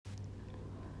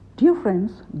Dear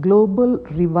friends, global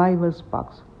revival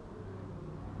sparks.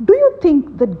 Do you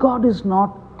think that God is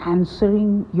not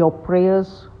answering your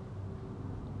prayers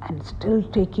and still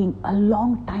taking a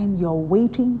long time? You're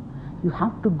waiting. You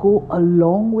have to go a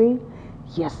long way.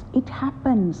 Yes, it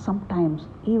happens sometimes,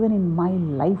 even in my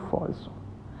life also.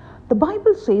 The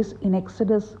Bible says in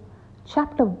Exodus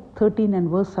chapter 13 and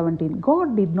verse 17,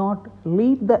 God did not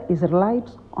lead the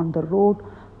Israelites on the road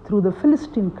through the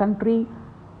Philistine country,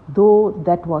 though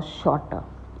that was shorter.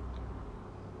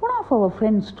 One of our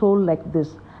friends told like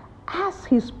this: as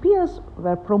his peers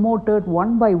were promoted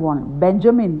one by one,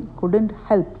 Benjamin couldn't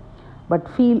help but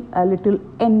feel a little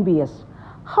envious.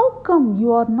 How come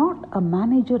you are not a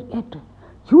manager yet?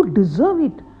 You deserve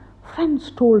it,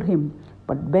 friends told him.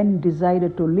 But Ben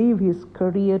decided to leave his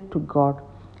career to God.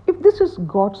 If this is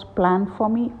God's plan for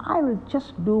me, I will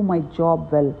just do my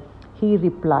job well, he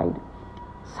replied.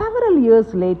 Several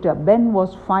years later, Ben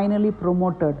was finally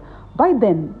promoted. By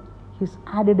then, his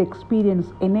added experience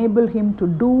enabled him to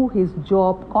do his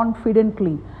job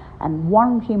confidently and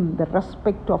won him the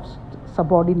respect of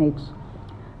subordinates.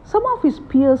 Some of his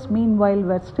peers, meanwhile,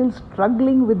 were still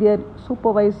struggling with their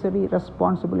supervisory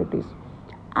responsibilities.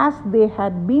 As they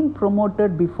had been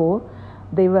promoted before,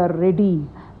 they were ready.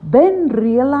 Ben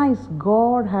realized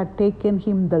God had taken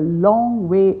him the long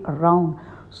way around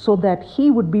so that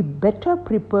he would be better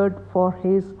prepared for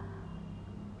his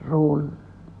role.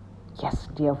 Yes,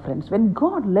 dear friends, when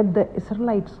God led the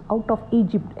Israelites out of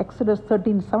Egypt, Exodus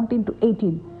 13, 17 to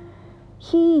 18,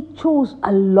 he chose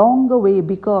a longer way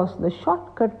because the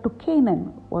shortcut to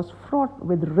Canaan was fraught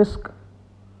with risk.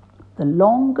 The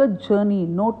longer journey,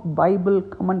 note Bible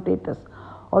commentators,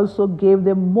 also gave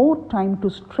them more time to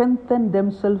strengthen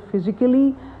themselves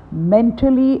physically,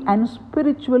 mentally, and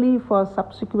spiritually for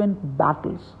subsequent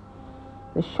battles.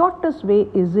 The shortest way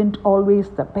isn't always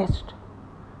the best.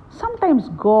 Sometimes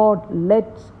God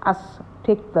lets us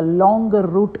take the longer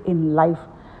route in life,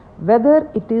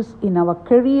 whether it is in our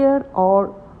career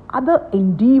or other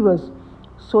endeavors,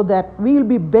 so that we will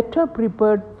be better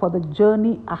prepared for the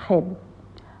journey ahead.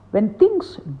 When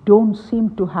things don't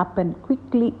seem to happen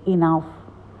quickly enough,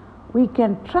 we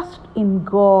can trust in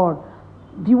God,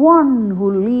 the one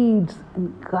who leads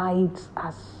and guides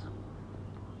us.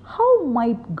 How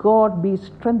might God be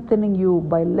strengthening you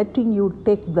by letting you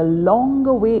take the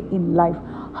longer way in life?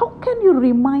 How can you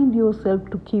remind yourself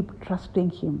to keep trusting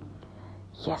Him?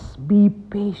 Yes, be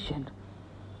patient.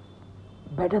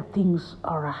 Better things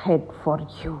are ahead for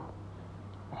you.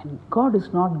 And God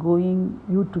is not going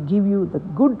to give you the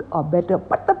good or better,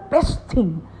 but the best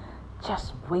thing.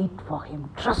 Just wait for Him.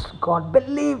 Trust God.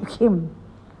 Believe Him.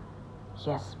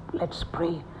 Yes, let's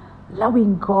pray.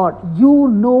 Loving God, you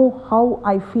know how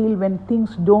I feel when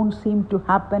things don't seem to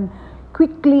happen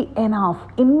quickly enough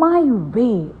in my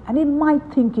way and in my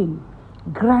thinking.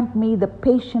 Grant me the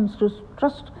patience to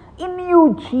trust in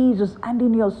you, Jesus, and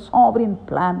in your sovereign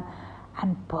plan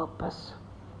and purpose.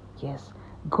 Yes,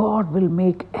 God will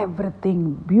make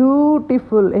everything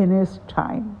beautiful in His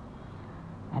time.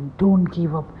 And don't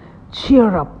give up.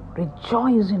 Cheer up.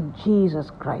 Rejoice in Jesus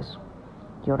Christ.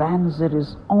 Your answer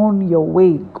is on your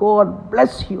way. God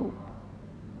bless you.